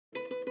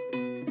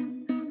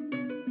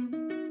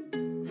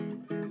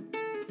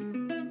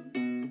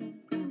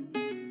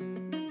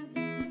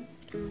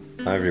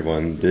Hi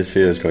everyone, this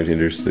video is going to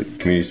introduce the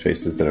community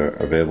spaces that are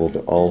available to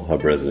all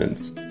Hub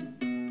residents.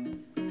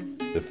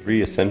 The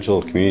three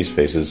essential community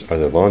spaces are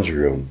the laundry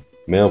room,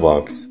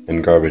 mailbox,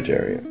 and garbage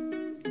area.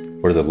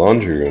 For the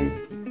laundry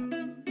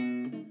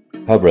room,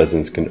 Hub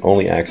residents can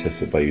only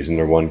access it by using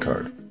their One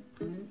card.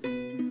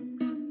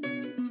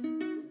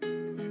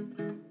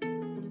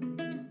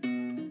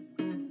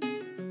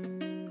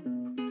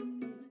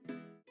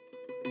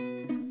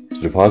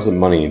 To deposit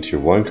money into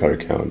your One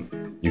card account,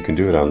 you can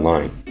do it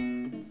online.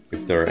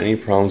 If there are any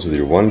problems with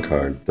your One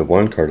card, the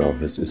One card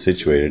office is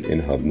situated in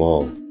Hub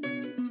Mall.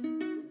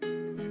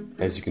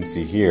 As you can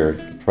see here,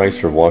 the price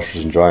for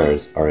washers and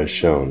dryers are as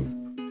shown.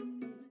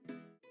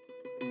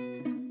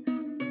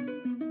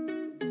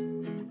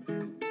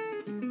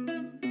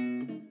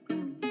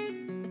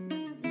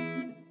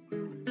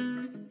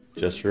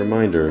 Just a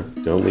reminder,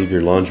 don't leave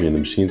your laundry in the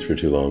machines for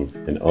too long,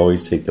 and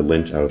always take the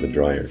lint out of the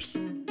dryers.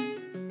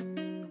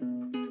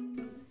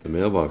 The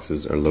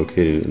mailboxes are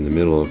located in the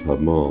middle of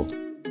Hub Mall.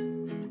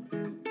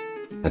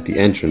 At the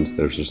entrance,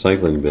 there's a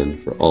recycling bin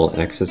for all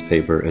excess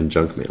paper and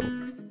junk mail.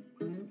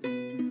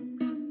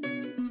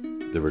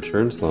 The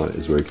return slot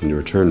is where you can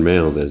return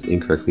mail that is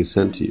incorrectly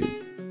sent to you.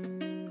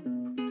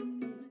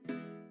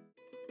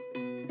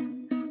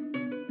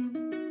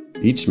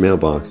 Each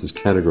mailbox is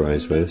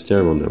categorized by the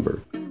stairwell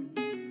number.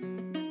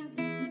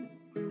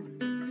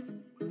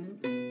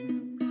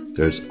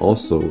 There's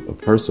also a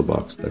parcel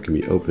box that can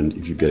be opened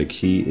if you get a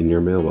key in your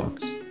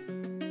mailbox.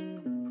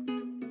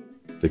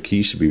 The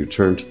key should be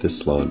returned to this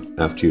slot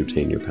after you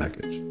obtain your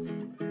package.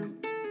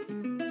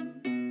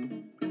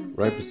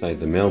 Right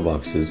beside the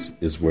mailboxes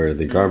is where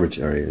the garbage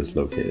area is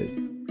located.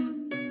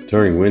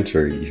 During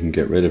winter, you can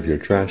get rid of your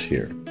trash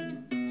here.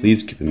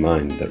 Please keep in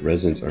mind that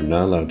residents are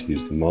not allowed to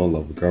use the mall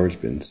level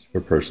garbage bins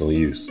for personal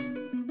use.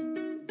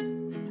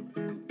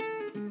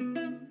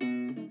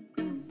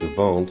 The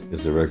vault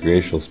is a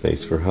recreational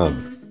space for Hub.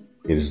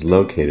 It is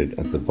located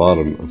at the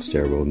bottom of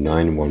stairwell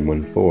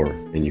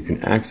 9114, and you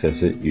can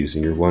access it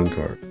using your One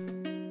card.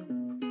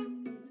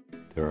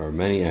 There are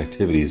many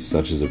activities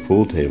such as a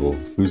pool table,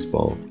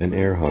 foosball, and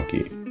air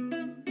hockey.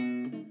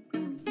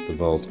 The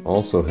vault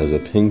also has a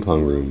ping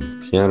pong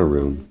room, piano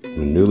room, and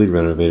a newly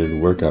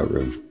renovated workout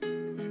room.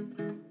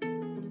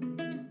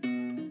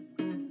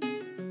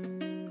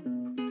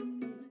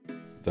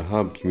 The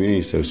Hub Community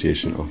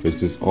Association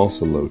office is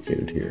also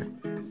located here.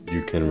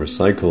 You can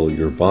recycle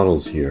your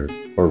bottles here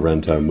or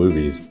rent out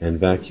movies and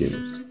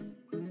vacuums.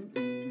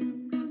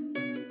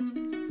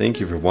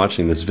 Thank you for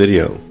watching this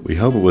video. We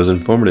hope it was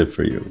informative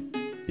for you.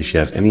 If you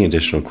have any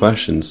additional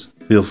questions,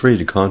 feel free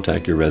to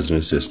contact your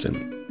resident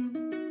assistant.